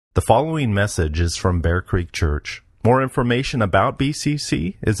The following message is from Bear Creek Church. More information about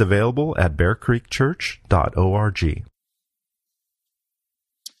BCC is available at bearcreekchurch.org.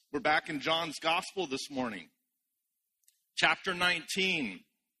 We're back in John's Gospel this morning, chapter 19,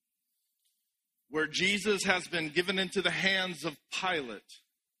 where Jesus has been given into the hands of Pilate.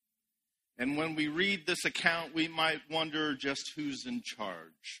 And when we read this account, we might wonder just who's in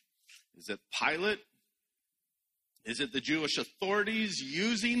charge. Is it Pilate? Is it the Jewish authorities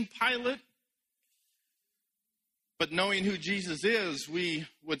using Pilate? But knowing who Jesus is, we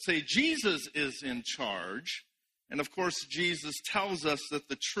would say Jesus is in charge. And of course, Jesus tells us that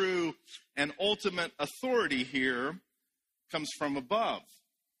the true and ultimate authority here comes from above.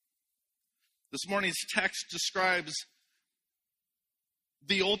 This morning's text describes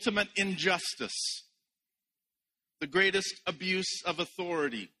the ultimate injustice, the greatest abuse of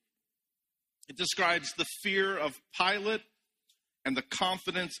authority. It describes the fear of Pilate and the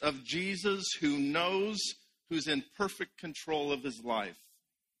confidence of Jesus, who knows who's in perfect control of his life.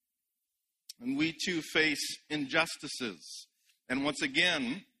 And we too face injustices. And once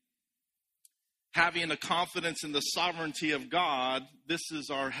again, having a confidence in the sovereignty of God, this is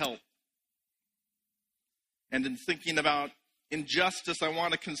our help. And in thinking about injustice, I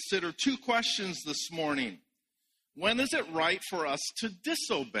want to consider two questions this morning. When is it right for us to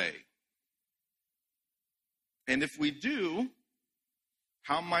disobey? And if we do,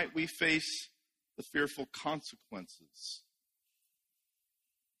 how might we face the fearful consequences?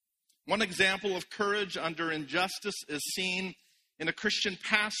 One example of courage under injustice is seen in a Christian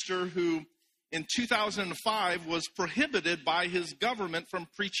pastor who in 2005 was prohibited by his government from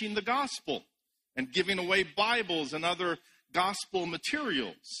preaching the gospel and giving away Bibles and other gospel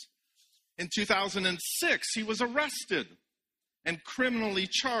materials. In 2006, he was arrested and criminally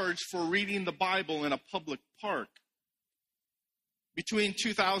charged for reading the Bible in a public park. Between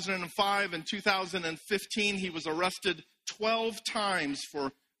 2005 and 2015, he was arrested 12 times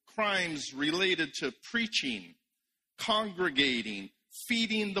for crimes related to preaching, congregating,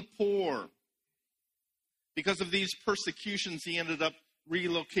 feeding the poor. Because of these persecutions, he ended up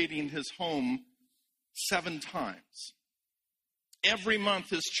relocating his home 7 times. Every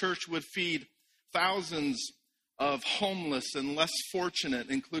month, his church would feed thousands of homeless and less fortunate,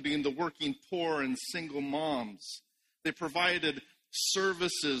 including the working poor and single moms. They provided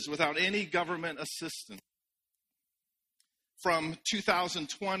services without any government assistance. From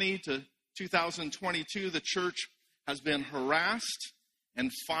 2020 to 2022, the church has been harassed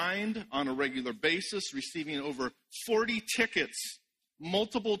and fined on a regular basis, receiving over 40 tickets,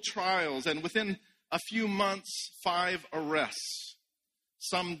 multiple trials, and within a few months, 5 arrests,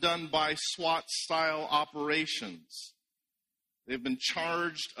 some done by SWAT-style operations. They've been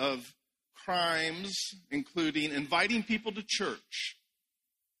charged of crimes, including inviting people to church,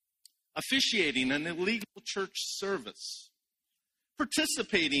 officiating an illegal church service,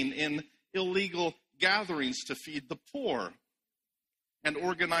 participating in illegal gatherings to feed the poor, and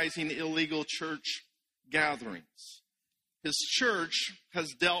organizing illegal church gatherings. His church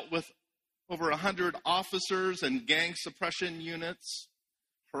has dealt with over 100 officers and gang suppression units,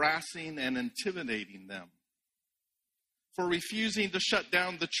 harassing and intimidating them. For refusing to shut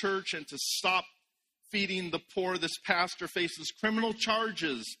down the church and to stop feeding the poor, this pastor faces criminal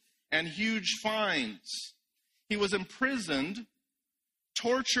charges and huge fines. He was imprisoned,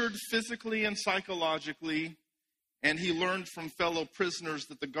 tortured physically and psychologically, and he learned from fellow prisoners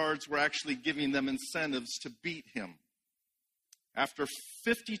that the guards were actually giving them incentives to beat him. After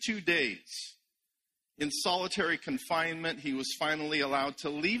 52 days in solitary confinement, he was finally allowed to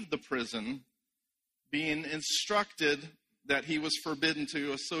leave the prison, being instructed that he was forbidden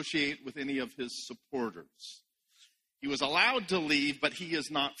to associate with any of his supporters. He was allowed to leave, but he is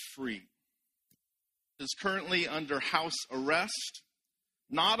not free. He is currently under house arrest,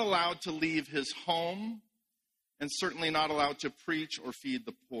 not allowed to leave his home, and certainly not allowed to preach or feed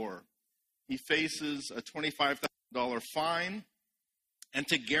the poor. He faces a $25,000 fine, and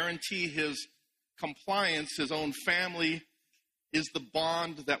to guarantee his compliance, his own family is the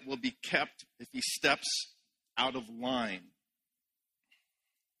bond that will be kept if he steps out of line.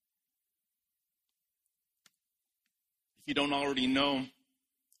 If you don't already know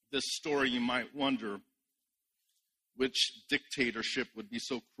this story, you might wonder which dictatorship would be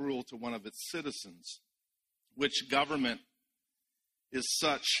so cruel to one of its citizens. Which government is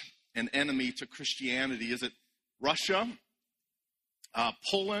such an enemy to Christianity? Is it Russia,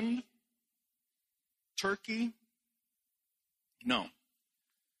 Poland, Turkey? No.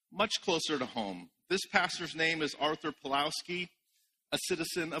 Much closer to home. This pastor's name is Arthur Pawlowski, a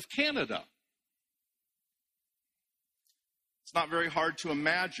citizen of Canada. It's not very hard to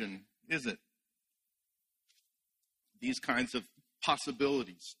imagine, is it? These kinds of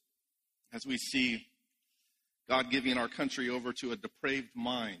possibilities as we see God giving our country over to a depraved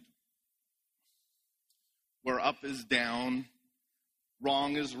mind, where up is down,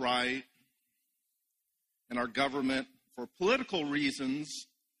 wrong is right, and our government, for political reasons,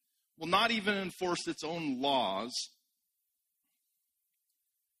 will not even enforce its own laws,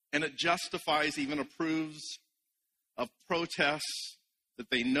 and it justifies, even approves of protests that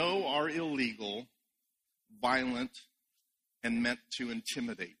they know are illegal, violent, and meant to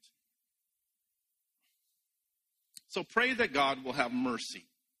intimidate. So pray that God will have mercy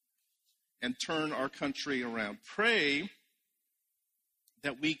and turn our country around. Pray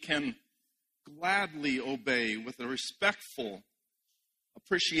that we can gladly obey with a respectful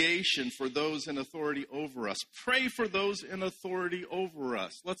appreciation for those in authority over us. Pray for those in authority over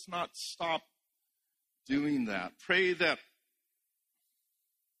us. Let's not stop doing that. Pray that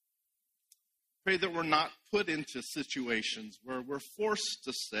we're not put into situations where we're forced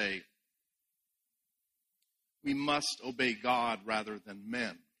to say we must obey God rather than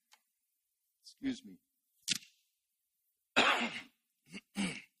men. Excuse me.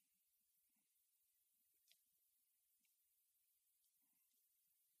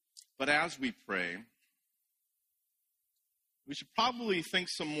 But as we pray, we should probably think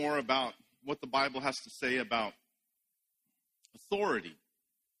some more about what the Bible has to say about authority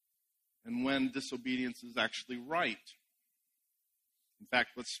and when disobedience is actually right. In fact,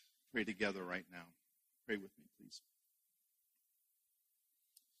 let's pray together right now. Pray with me, please.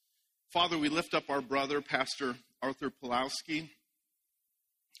 Father, we lift up our brother, Pastor Arthur Pawlowski,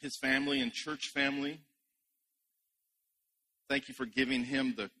 his family and church family. Thank you for giving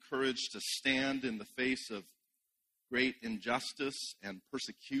him the courage to stand in the face of great injustice and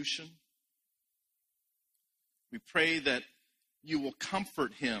persecution. We pray that you will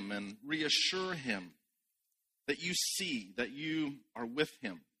comfort him and reassure him that you see, that you are with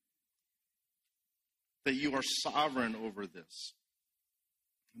him, that you are sovereign over this,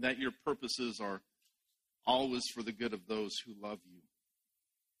 that your purposes are always for the good of those who love you.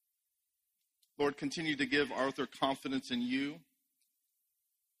 Lord, continue to give Arthur confidence in you.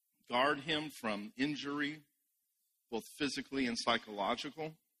 Guard him from injury, both physically and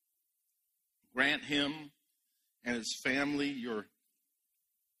psychological. Grant him and his family your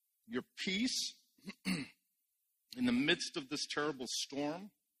peace in the midst of this terrible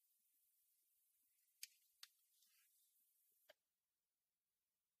storm.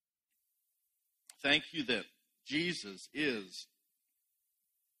 Thank you that Jesus is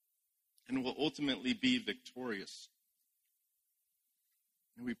and will ultimately be victorious.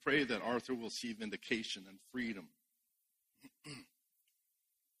 And we pray that Arthur will see vindication and freedom.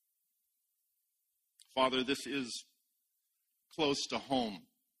 Father, this is close to home.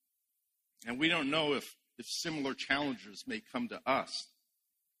 And we don't know if similar challenges may come to us.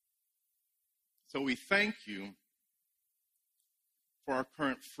 So we thank you for our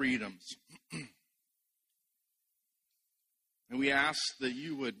current freedoms. And we ask that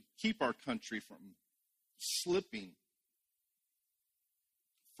you would keep our country from slipping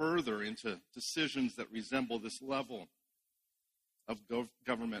further into decisions that resemble this level of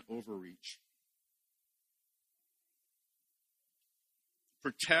government overreach.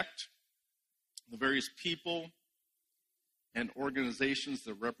 Protect the various people and organizations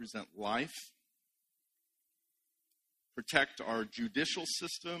that represent life. Protect our judicial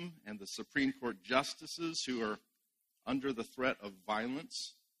system and the Supreme Court justices who are under the threat of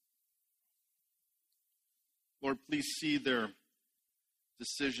violence. Lord, please see their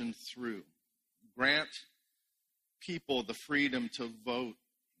decision through. Grant people the freedom to vote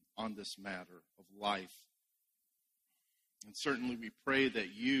on this matter of life. And certainly we pray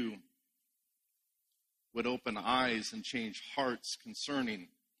that you would open eyes and change hearts concerning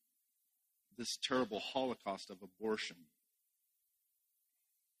this terrible holocaust of abortion.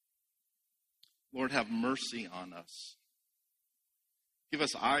 Lord, have mercy on us. Give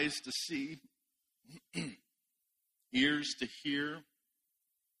us eyes to see, ears to hear,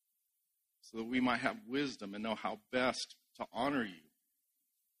 so that we might have wisdom and know how best to honor you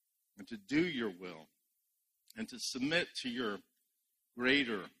and to do your will and to submit to your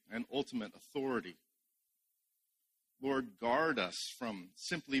greater and ultimate authority. Lord, guard us from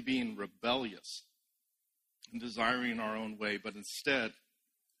simply being rebellious and desiring our own way, but instead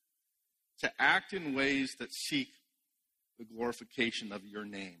to act in ways that seek the glorification of your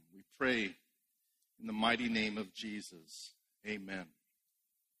name. We pray in the mighty name of Jesus. Amen.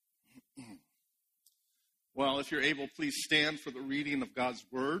 Well, if you're able, please stand for the reading of God's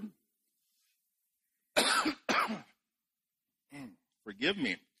word. Forgive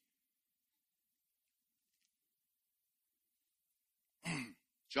me.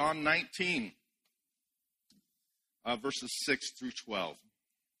 John 19, verses 6 through 12.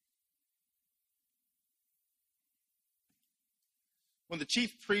 When the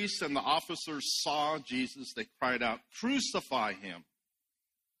chief priests and the officers saw Jesus, they cried out, "Crucify him!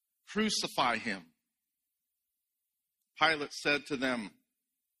 Crucify him!" Pilate said to them,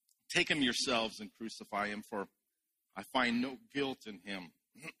 "Take him yourselves and crucify him, for I find no guilt in him."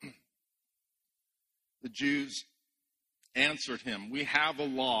 The Jews answered him, "We have a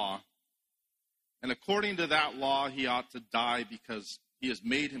law, and according to that law he ought to die because he has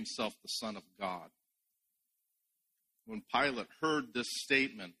made himself the Son of God." When Pilate heard this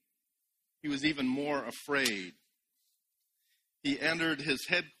statement, he was even more afraid. He entered his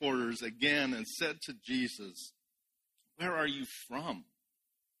headquarters again and said to Jesus, "Where are you from?"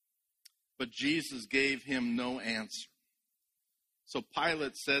 But Jesus gave him no answer. So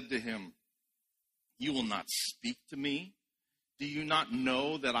Pilate said to him, "You will not speak to me? Do you not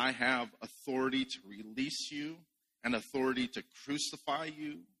know that I have authority to release you and authority to crucify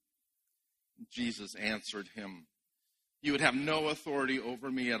you?" Jesus answered him, "You would have no authority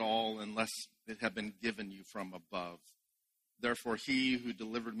over me at all unless it had been given you from above. Therefore, he who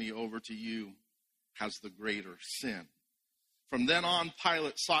delivered me over to you has the greater sin." From then on,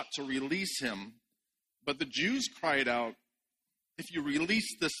 Pilate sought to release him, but the Jews cried out, "If you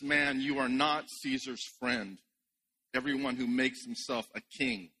release this man, you are not Caesar's friend. Everyone who makes himself a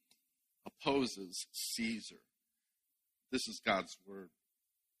king opposes Caesar." This is God's word.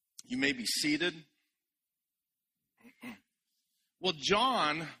 You may be seated. Well,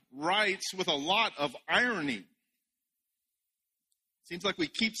 John writes with a lot of irony. Seems like we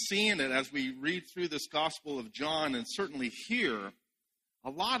keep seeing it as we read through this Gospel of John, and certainly here, a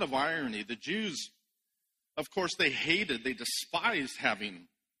lot of irony. The Jews, of course, they despised having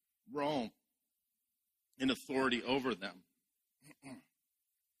Rome in authority over them.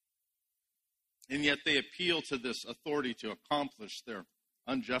 And yet they appeal to this authority to accomplish their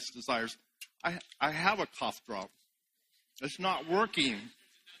unjust desires. I have a cough drop. It's not working.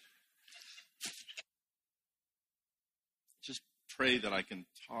 Just pray that I can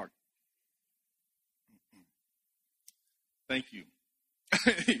talk. Thank you.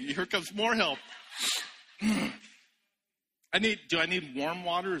 Here comes more help. Do I need warm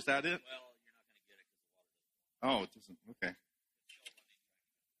water? Is that it? Well, you're not going to get it because the water doesn't. Oh, it doesn't. Okay.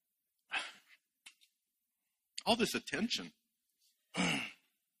 All this attention.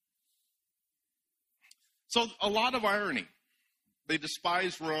 So a lot of irony. They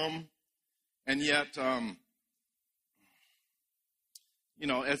despise Rome, and yet, as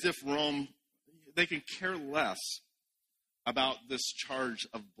if Rome, they can care less about this charge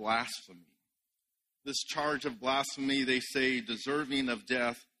of blasphemy. This charge of blasphemy, they say, deserving of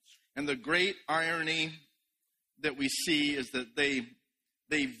death. And the great irony that we see is that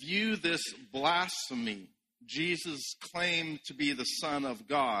they view this blasphemy, Jesus' claim to be the Son of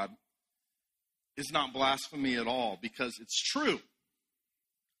God, is not blasphemy at all because it's true.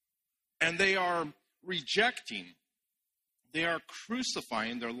 And they are rejecting, they are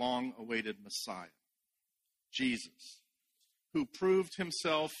crucifying their long-awaited Messiah, Jesus, who proved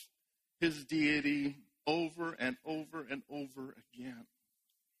himself, his deity, over and over and over again.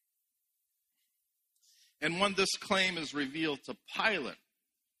 And when this claim is revealed to Pilate,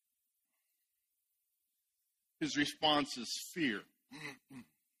 his response is fear.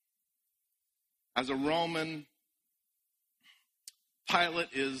 As a Roman,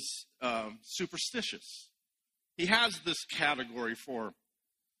 Pilate is superstitious. He has this category for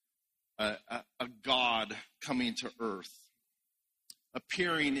a God coming to earth,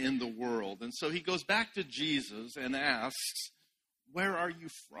 appearing in the world. And so he goes back to Jesus and asks, "Where are you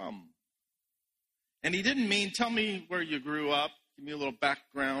from?" And he didn't mean, "Tell me where you grew up, give me a little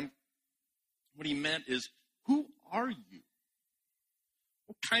background." What he meant is, "Who are you?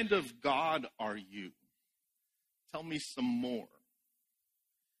 What kind of God are you? Tell me some more."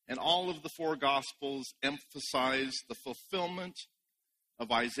 And all of the four Gospels emphasize the fulfillment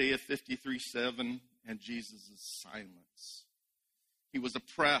of Isaiah 53:7 and Jesus' silence. He was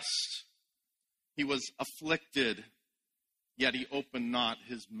oppressed. He was afflicted, yet he opened not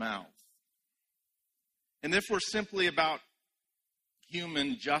his mouth. And if we're simply about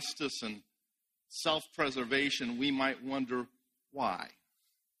human justice and self-preservation, we might wonder why.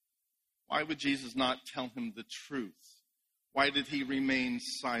 Why would Jesus not tell him the truth? Why did he remain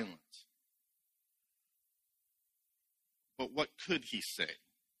silent? But what could he say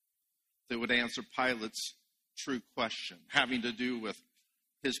that would answer Pilate's true question, having to do with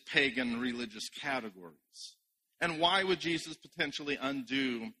his pagan religious categories And why would Jesus potentially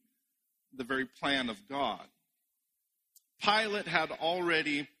undo the very plan of God? Pilate had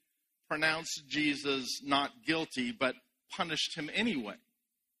already pronounced Jesus not guilty, but punished him anyway.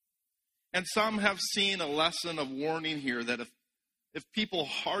 And some have seen a lesson of warning here that if people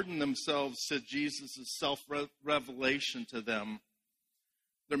harden themselves to Jesus' self-revelation to them,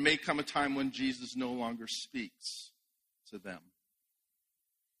 there may come a time when Jesus no longer speaks to them.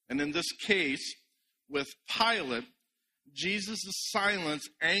 And in this case, with Pilate, Jesus' silence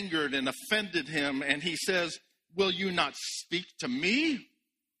angered and offended him, and he says, "Will you not speak to me?"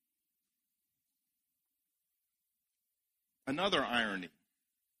 Another irony,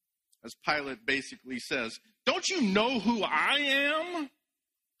 as Pilate basically says, "Don't you know who I am?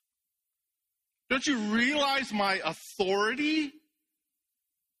 Don't you realize my authority?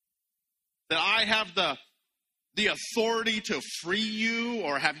 That I have the authority to free you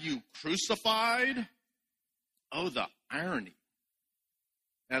or have you crucified?" Oh, the irony.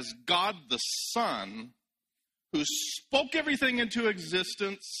 As God the Son, who spoke everything into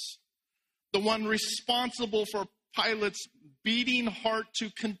existence, the one responsible for Pilate's beating heart to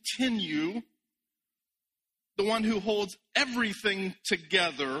continue, the one who holds everything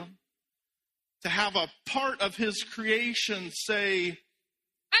together, to have a part of his creation say,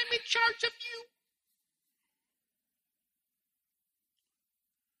 "I'm in charge of you."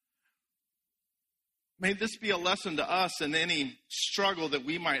 May this be a lesson to us in any struggle that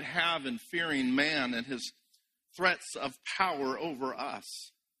we might have in fearing man and his threats of power over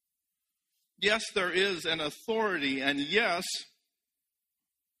us. Yes, there is an authority, and yes,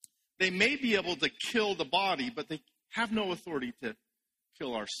 they may be able to kill the body, but they have no authority to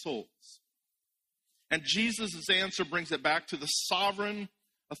kill our souls. And Jesus' answer brings it back to the sovereign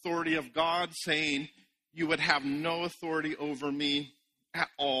authority of God, saying, "You would have no authority over me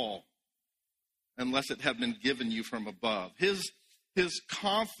at all, unless it had been given you from above." His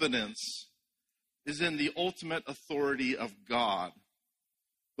confidence is in the ultimate authority of God,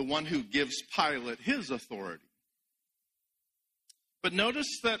 the one who gives Pilate his authority. But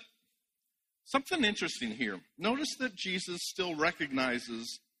notice that something interesting here. Notice that Jesus still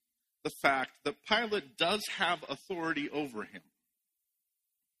recognizes the fact that Pilate does have authority over him.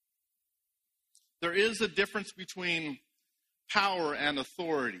 There is a difference between power and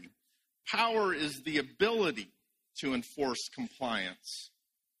authority. Power is the ability to enforce compliance,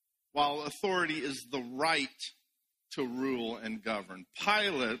 while authority is the right to rule and govern.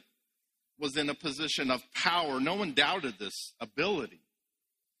 Pilate was in a position of power. No one doubted this ability.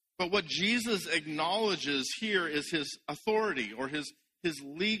 But what Jesus acknowledges here is his authority, or his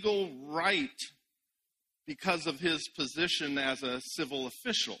legal right, because of his position as a civil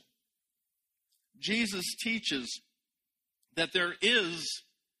official. Jesus teaches that there is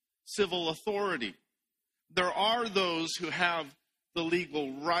civil authority. There are those who have the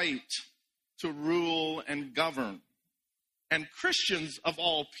legal right to rule and govern. And Christians of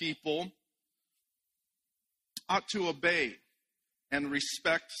all people ought to obey and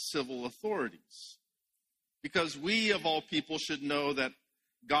respect civil authorities, because we of all people should know that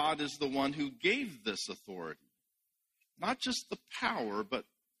God is the one who gave this authority. Not just the power, but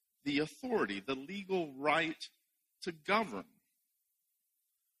the authority, the legal right to govern.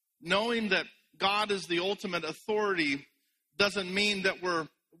 Knowing that God is the ultimate authority doesn't mean that we're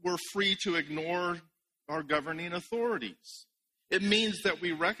free to ignore our governing authorities. It means that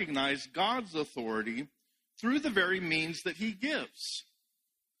we recognize God's authority through the very means that he gives.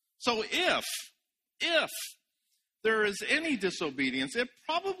 So if there is any disobedience, it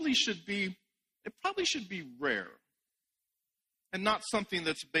probably should be rare, and not something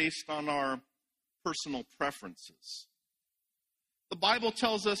that's based on our personal preferences. The Bible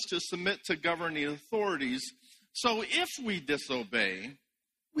tells us to submit to governing authorities, so if we disobey,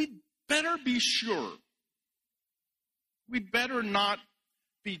 we'd better be sure. We'd better not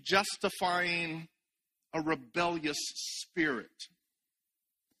be justifying a rebellious spirit.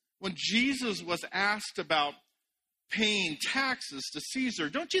 When Jesus was asked about paying taxes to Caesar,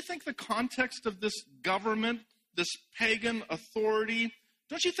 don't you think the context of this government, this pagan authority,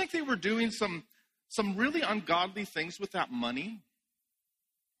 don't you think they were doing some really ungodly things with that money?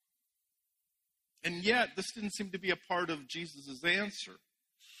 And yet, this didn't seem to be a part of Jesus' answer.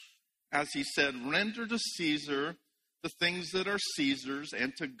 As he said, "Render to Caesar the things that are Caesar's,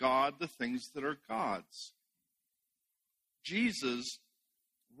 and to God the things that are God's." Jesus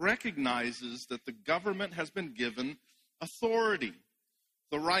recognizes that the government has been given authority,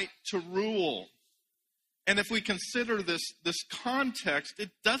 the right to rule. And if we consider this context,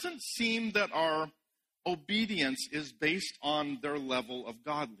 it doesn't seem that our obedience is based on their level of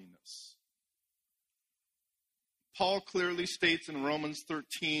godliness. Paul clearly states in Romans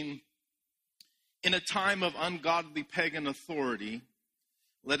 13, in a time of ungodly pagan authority,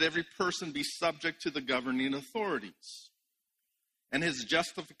 let every person be subject to the governing authorities. And his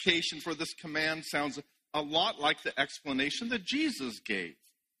justification for this command sounds a lot like the explanation that Jesus gave.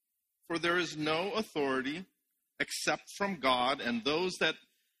 For there is no authority except from God, and those that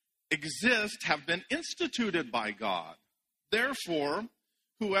exist have been instituted by God. Therefore,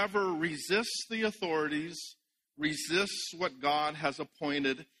 whoever resists the authorities resists what God has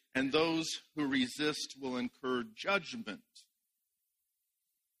appointed, and those who resist will incur judgment.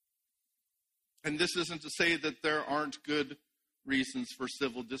 And this isn't to say that there aren't good reasons for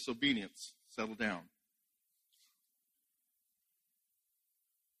civil disobedience. Settle down.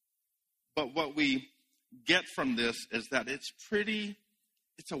 But what we get from this is that it's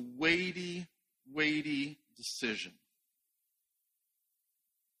a weighty decision.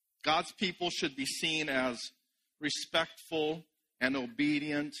 God's people should be seen as respectful and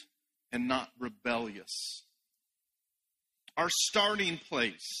obedient and not rebellious. Our starting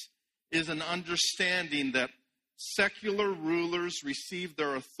place is an understanding that secular rulers receive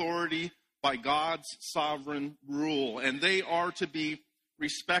their authority by God's sovereign rule, and they are to be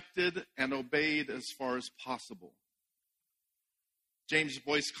respected and obeyed as far as possible. James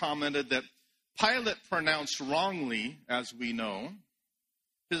Boyce commented that Pilate pronounced wrongly, as we know,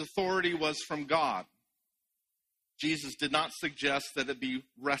 his authority was from God. Jesus did not suggest that it be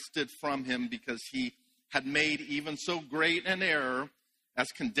wrested from him because he had made even so great an error as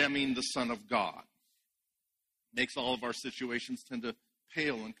condemning the Son of God. Makes all of our situations tend to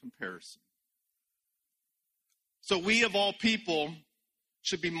pale in comparison. So we of all people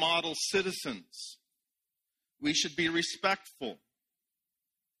should be model citizens. We should be respectful.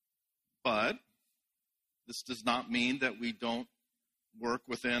 But this does not mean that we don't work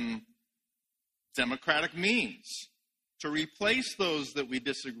within democratic means to replace those that we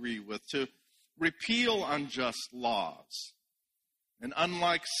disagree with, to repeal unjust laws. And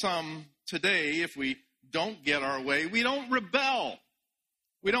unlike some today, if we don't get our way, we don't rebel.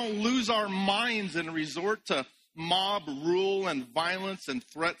 We don't lose our minds and resort to mob rule and violence and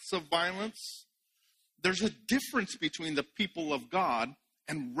threats of violence. There's a difference between the people of God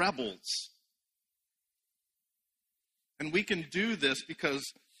and rebels. And we can do this because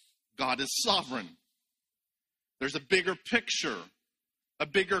God is sovereign. There's a bigger picture, a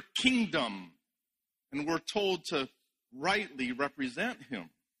bigger kingdom, and we're told to rightly represent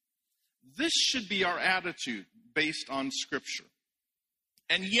him. This should be our attitude based on Scripture.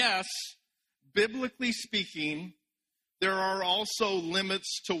 And yes, biblically speaking, there are also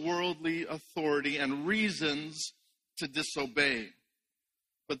limits to worldly authority and reasons to disobey.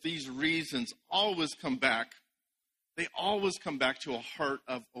 But these reasons always come back. They always come back to a heart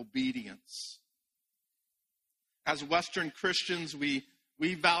of obedience. As Western Christians, we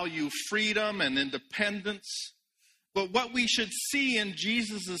value freedom and independence. But what we should see in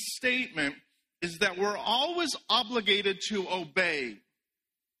Jesus' statement is that we're always obligated to obey.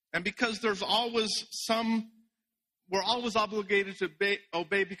 And because we're always obligated to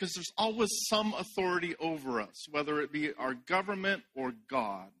obey because there's always some authority over us, whether it be our government or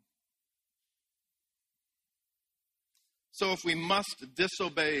God. So if we must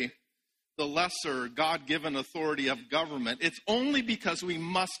disobey the lesser God-given authority of government, it's only because we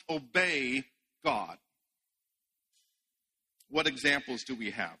must obey God. What examples do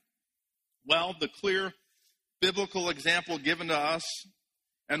we have? Well, the clear biblical example given to us,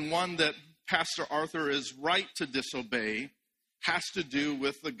 and one that Pastor Arthur is right to disobey, has to do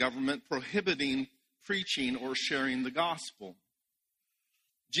with the government prohibiting preaching or sharing the gospel.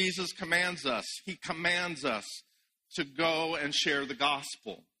 Jesus commands us. He commands us to go and share the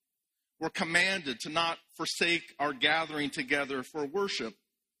gospel. We're commanded to not forsake our gathering together for worship.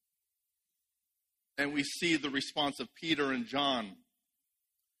 And we see the response of Peter and John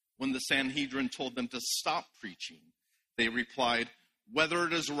when the Sanhedrin told them to stop preaching. They replied, whether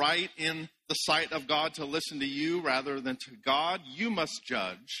it is right in the sight of God to listen to you rather than to God, you must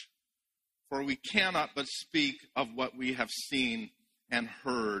judge. For we cannot but speak of what we have seen and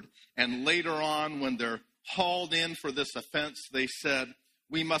heard. And later on, when they're hauled in for this offense, they said,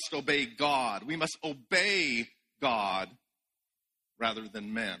 we must obey God. We must obey God rather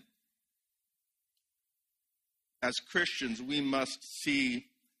than men. As Christians, we must see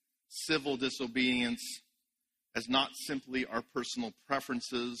civil disobedience as not simply our personal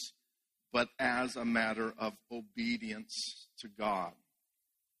preferences, but as a matter of obedience to God.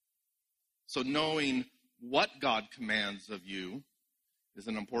 So knowing what God commands of you is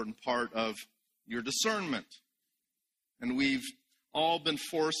an important part of your discernment. And we've all been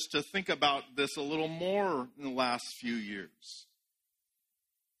forced to think about this a little more in the last few years.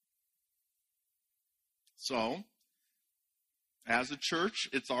 So, as a church,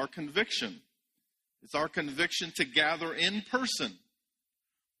 it's our conviction. It's our conviction to gather in person,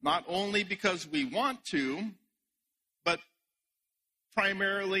 not only because we want to, but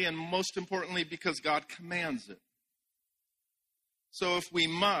primarily and most importantly because God commands it. So if we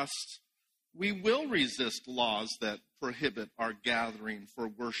must, we will resist laws that prohibit our gathering for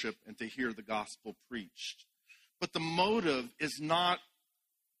worship and to hear the gospel preached. But the motive is not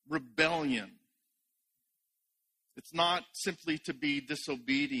rebellion. It's not simply to be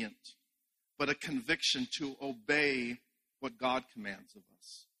disobedient, but a conviction to obey what God commands of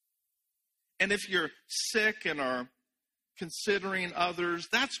us. And if you're sick and are considering others,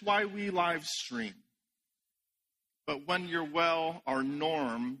 that's why we live stream. But when you're well, our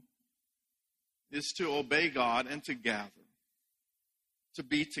norm is to obey God and to gather, to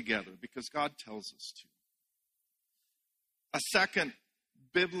be together, because God tells us to. A second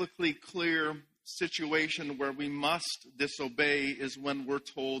biblically clear situation where we must disobey is when we're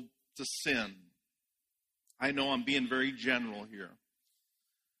told to sin. I know I'm being very general here.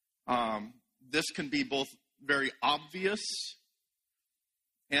 This can be both very obvious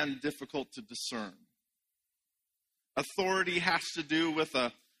and difficult to discern. Authority has to do with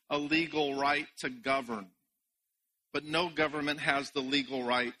a legal right to govern, but no government has the legal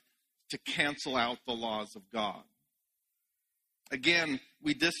right to cancel out the laws of God. Again,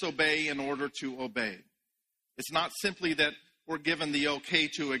 we disobey in order to obey. It's not simply that we're given the okay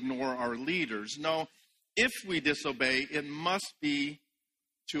to ignore our leaders. No, if we disobey, it must be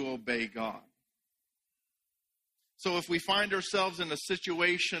to obey God. So if we find ourselves in a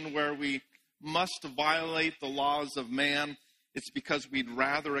situation where we must violate the laws of man, it's because we'd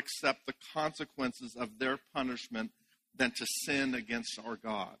rather accept the consequences of their punishment than to sin against our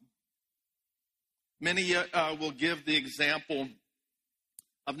God. Many will give the example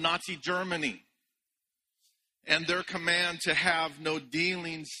of Nazi Germany and their command to have no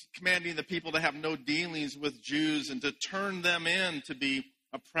dealings, commanding the people to have no dealings with Jews and to turn them in to be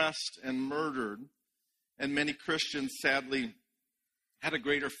oppressed and murdered. And many Christians, sadly, had a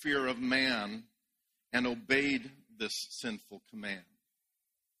greater fear of man and obeyed this sinful command.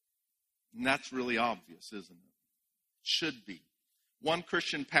 And that's really obvious, isn't it? Should be. One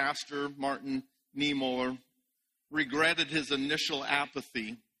Christian pastor, Martin Niemöller, regretted his initial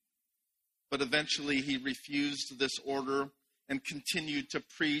apathy, but eventually he refused this order and continued to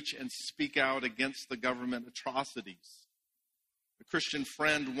preach and speak out against the government atrocities. A Christian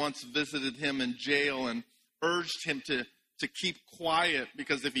friend once visited him in jail and urged him to keep quiet,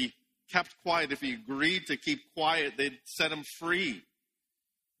 because if he kept quiet, if he agreed to keep quiet, they'd set him free.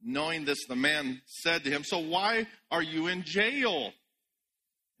 Knowing this, the man said to him, "So why are you in jail?"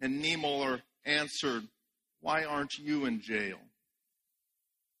 And Niemöller answered, "Why aren't you in jail?"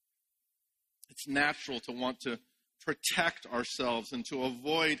 It's natural to want to protect ourselves and to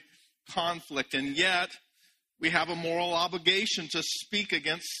avoid conflict, and yet we have a moral obligation to speak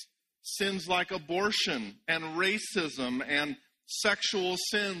against sins like abortion and racism and sexual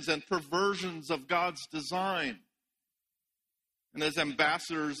sins and perversions of God's design. And as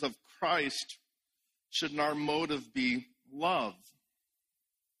ambassadors of Christ, shouldn't our motive be love?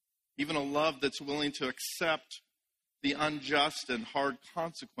 Even a love that's willing to accept the unjust and hard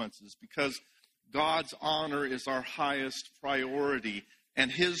consequences, because God's honor is our highest priority,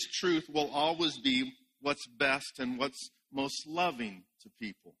 and His truth will always be what's best and what's most loving to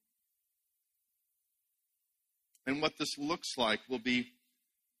people. And what this looks like will be,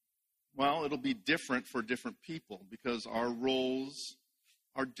 well, it'll be different for different people because our roles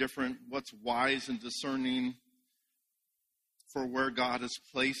are different. What's wise and discerning for where God has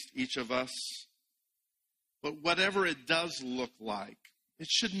placed each of us. But whatever it does look like, it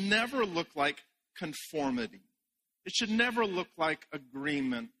should never look like conformity. It should never look like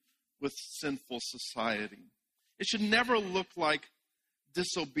agreement with sinful society. It should never look like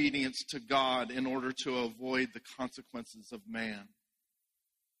disobedience to God in order to avoid the consequences of man.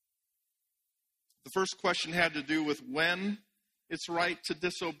 The first question had to do with when it's right to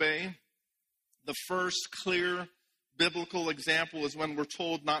disobey. The first clear biblical example is when we're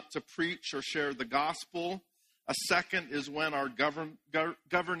told not to preach or share the gospel. A second is when our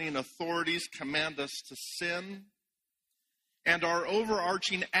governing authorities command us to sin. And our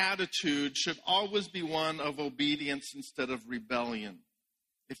overarching attitude should always be one of obedience instead of rebellion.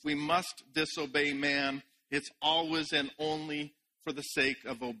 If we must disobey man, it's always and only for the sake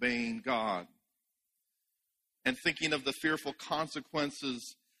of obeying God. And thinking of the fearful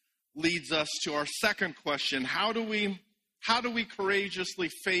consequences leads us to our second question. How do we How do we courageously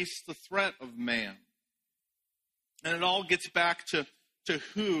face the threat of man? And it all gets back to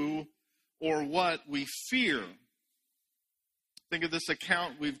who or what we fear. Think of this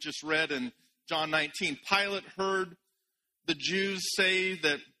account we've just read in John 19. Pilate heard the Jews say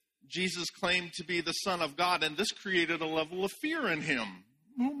that Jesus claimed to be the Son of God, and this created a level of fear in him.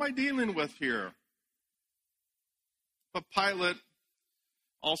 Who am I dealing with here? But Pilate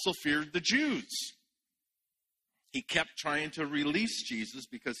also feared the Jews. He kept trying to release Jesus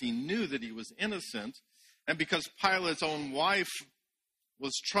because he knew that he was innocent, and because Pilate's own wife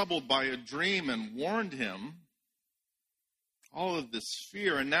was troubled by a dream and warned him. All of this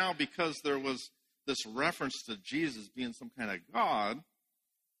fear, and now because there was this reference to Jesus being some kind of God,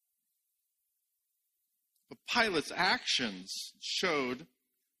 but Pilate's actions showed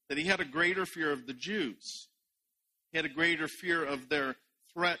that he had a greater fear of the Jews. He had a greater fear of their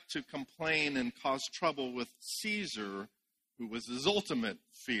threat to complain and cause trouble with Caesar, who was his ultimate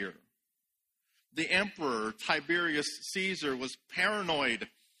fear. The emperor, Tiberius Caesar, was paranoid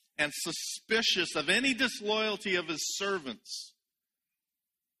and suspicious of any disloyalty of his servants.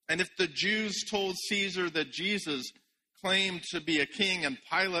 And if the Jews told Caesar that Jesus claimed to be a king and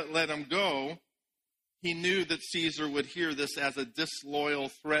Pilate let him go, he knew that Caesar would hear this as a disloyal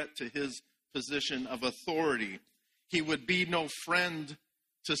threat to his position of authority. He would be no friend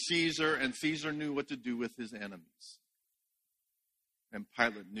to Caesar, and Caesar knew what to do with his enemies. And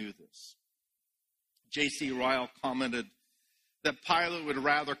Pilate knew this. J.C. Ryle commented that Pilate would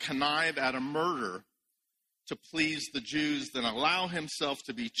rather connive at a murder to please the Jews than allow himself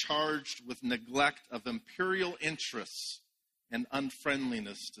to be charged with neglect of imperial interests and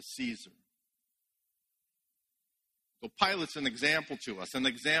unfriendliness to Caesar. So Pilate's an example to us, an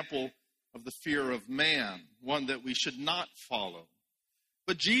example of the fear of man, one that we should not follow.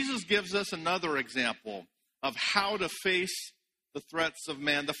 But Jesus gives us another example of how to face the threats of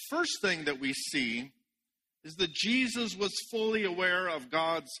man. The first thing that we see is that Jesus was fully aware of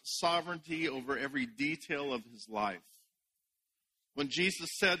God's sovereignty over every detail of his life. When Jesus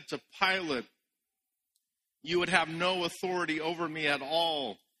said to Pilate, "You would have no authority over me at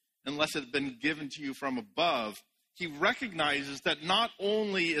all unless it had been given to you from above," he recognizes that not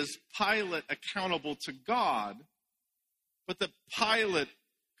only is Pilate accountable to God, but that Pilate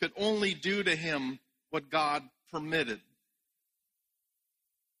could only do to him what God permitted.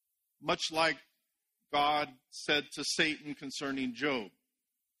 Much like God said to Satan concerning Job.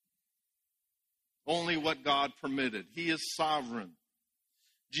 Only what God permitted. He is sovereign.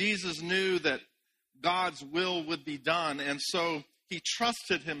 Jesus knew that God's will would be done, and so he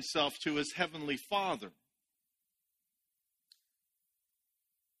trusted himself to his heavenly Father.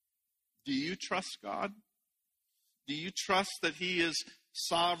 Do you trust God? Do you trust that he is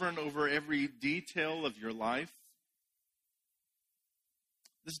sovereign over every detail of your life?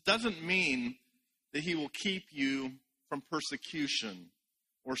 This doesn't mean that he will keep you from persecution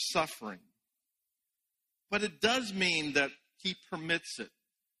or suffering. But it does mean that he permits it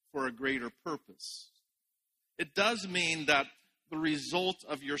for a greater purpose. It does mean that the result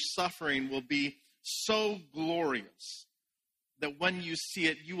of your suffering will be so glorious that when you see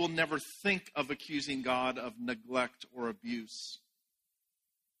it, you will never think of accusing God of neglect or abuse.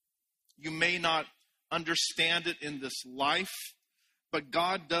 You may not understand it in this life, but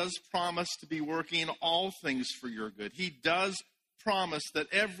God does promise to be working all things for your good. He does promise that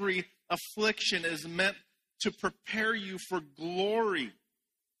every affliction is meant to prepare you for glory.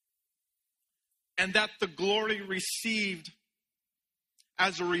 And that the glory received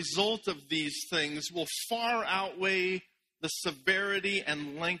as a result of these things will far outweigh the severity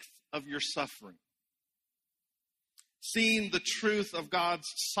and length of your suffering. Seeing the truth of God's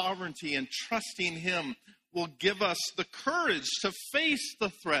sovereignty and trusting him will give us the courage to face the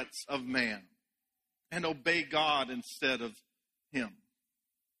threats of man and obey God instead of him.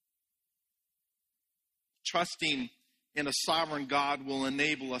 Trusting in a sovereign God will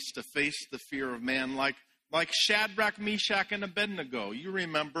enable us to face the fear of man like Shadrach, Meshach, and Abednego. You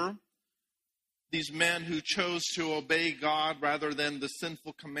remember these men who chose to obey God rather than the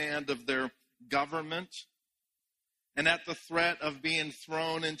sinful command of their government. And at the threat of being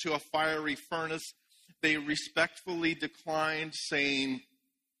thrown into a fiery furnace, they respectfully declined, saying,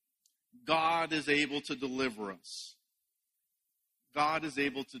 "God is able to deliver us. God is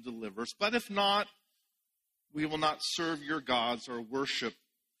able to deliver us. But if not, we will not serve your gods or worship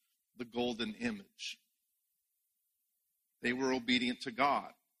the golden image." They were obedient to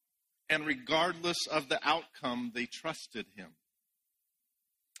God. And regardless of the outcome, they trusted him.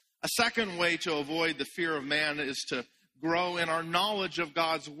 A second way to avoid the fear of man is to grow in our knowledge of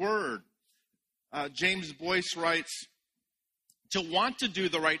God's word. James Boyce writes, To want to do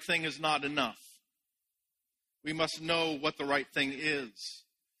the right thing is not enough. We must know what the right thing is.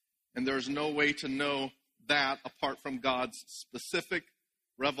 And there's no way to know that apart from God's specific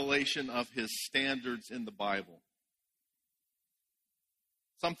revelation of his standards in the Bible.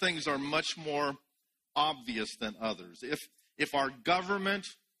 Some things are much more obvious than others. If our government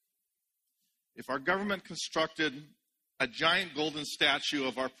constructed a giant golden statue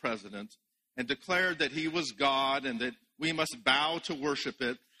of our president and declared that he was God and that we must bow to worship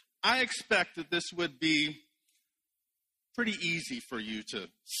it, I expect that this would be pretty easy for you to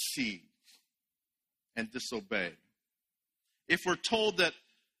see and disobey. If we're told that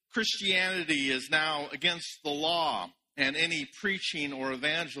Christianity is now against the law and any preaching or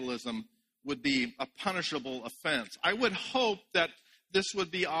evangelism would be a punishable offense, I would hope that this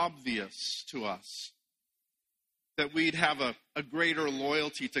would be obvious to us, that we'd have a greater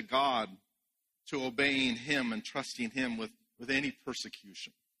loyalty to God, to obeying him and trusting him with any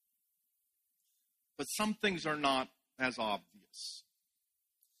persecution. But some things are not as obvious.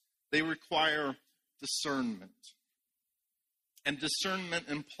 They require discernment. And discernment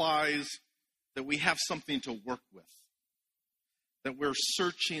implies that we have something to work with, that we're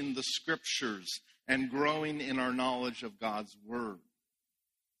searching the scriptures and growing in our knowledge of God's word.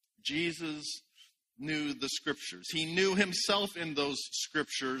 Jesus knew the scriptures. He knew himself in those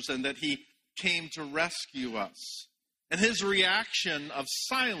scriptures and that he came to rescue us. And his reaction of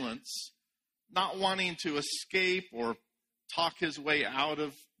silence, not wanting to escape or talk his way out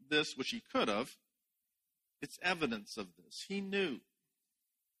of this, which he could have, it's evidence of this. He knew.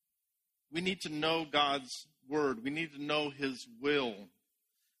 We need to know God's word. We need to know his will.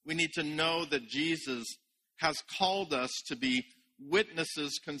 We need to know that Jesus has called us to be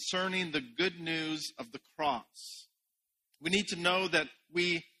witnesses concerning the good news of the cross. We need to know that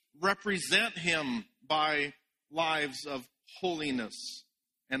we represent him by lives of holiness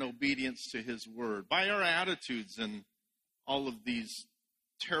and obedience to his word, by our attitudes and all of these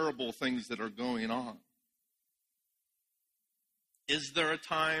terrible things that are going on. Is there a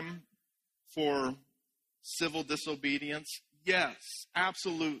time for civil disobedience? Yes,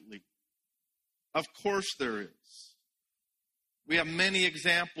 absolutely. Of course there is. We have many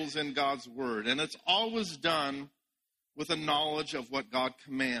examples in God's word, and it's always done with a knowledge of what God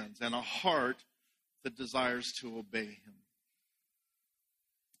commands and a heart that desires to obey him.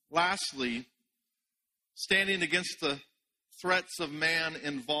 Lastly, standing against the threats of man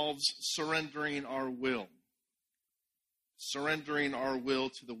involves surrendering our will. Surrendering our will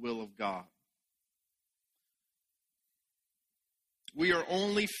to the will of God. We are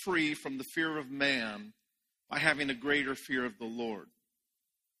only free from the fear of man by having a greater fear of the Lord.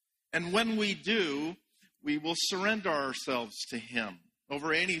 And when we do, we will surrender ourselves to him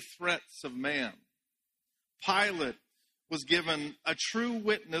over any threats of man. Pilate was given a true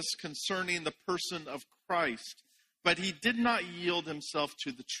witness concerning the person of Christ, but he did not yield himself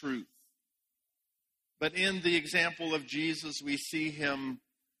to the truth. But in the example of Jesus, we see him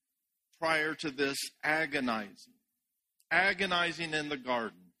prior to this agonizing in the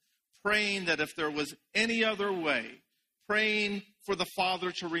garden, praying that if there was any other way, praying for the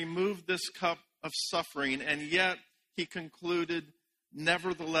Father to remove this cup of suffering, and yet he concluded,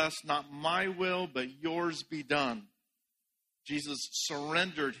 nevertheless, not my will, but yours be done. Jesus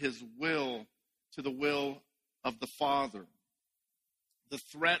surrendered his will to the will of the Father. The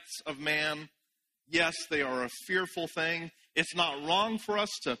threats of man, yes, they are a fearful thing. It's not wrong for us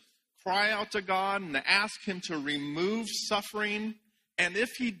to cry out to God and to ask him to remove suffering. And if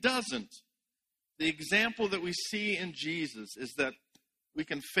he doesn't, the example that we see in Jesus is that we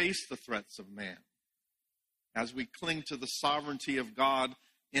can face the threats of man as we cling to the sovereignty of God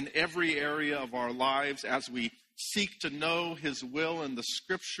in every area of our lives, as we seek to know his will in the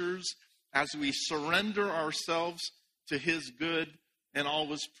scriptures, as we surrender ourselves to his good and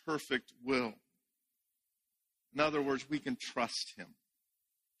always perfect will. In other words, we can trust him.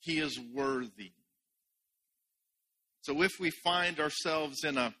 He is worthy. So if we find ourselves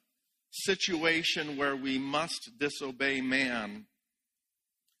in a situation where we must disobey man,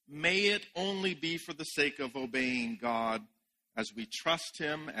 may it only be for the sake of obeying God, as we trust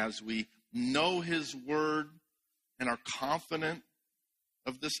him, as we know his word and are confident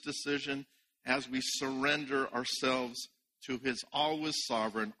of this decision, as we surrender ourselves to his always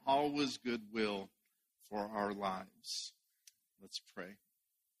sovereign, always good will for our lives. Let's pray.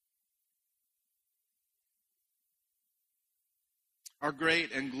 Our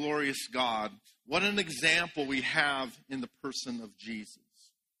great and glorious God, what an example we have in the person of Jesus.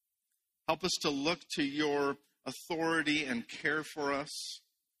 Help us to look to your authority and care for us,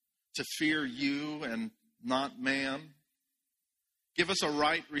 to fear you and not man. Give us a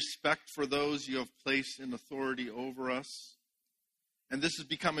right respect for those you have placed in authority over us. And this is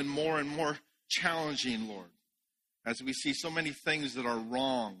becoming more and more challenging, Lord, as we see so many things that are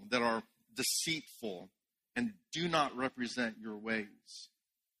wrong, that are deceitful, and do not represent your ways.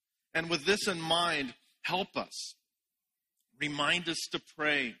 And with this in mind, help us. Remind us to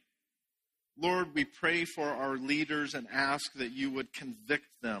pray. Lord, we pray for our leaders and ask that you would convict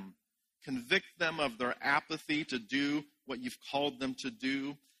them. Convict them of their apathy to do what you've called them to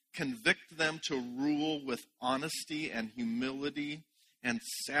do. Convict them to rule with honesty and humility. And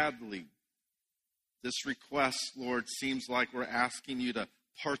sadly, this request, Lord, seems like we're asking you to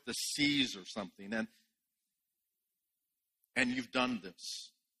part the seas or something. And you've done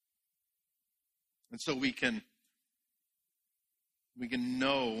this. And so we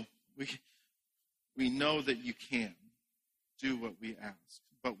know that you can do what we ask,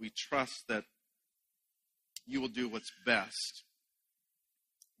 but we trust that you will do what's best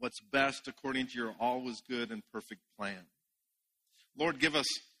according to your always good and perfect plan. Lord, give us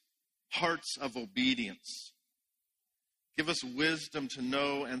hearts of obedience. Give us wisdom to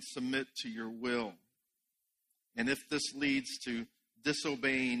know and submit to your will. And if this leads to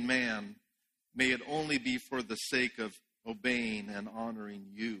disobeying man, may it only be for the sake of obeying and honoring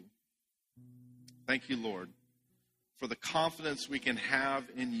you. Thank you, Lord, for the confidence we can have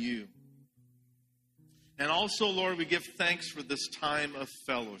in you. And also, Lord, we give thanks for this time of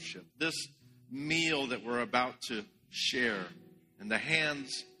fellowship, this meal that we're about to share, and the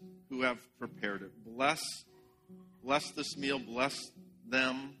hands who have prepared it. Bless this meal, bless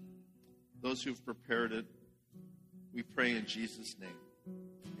them, those who've prepared it. We pray in Jesus' name.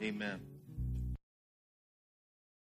 Amen.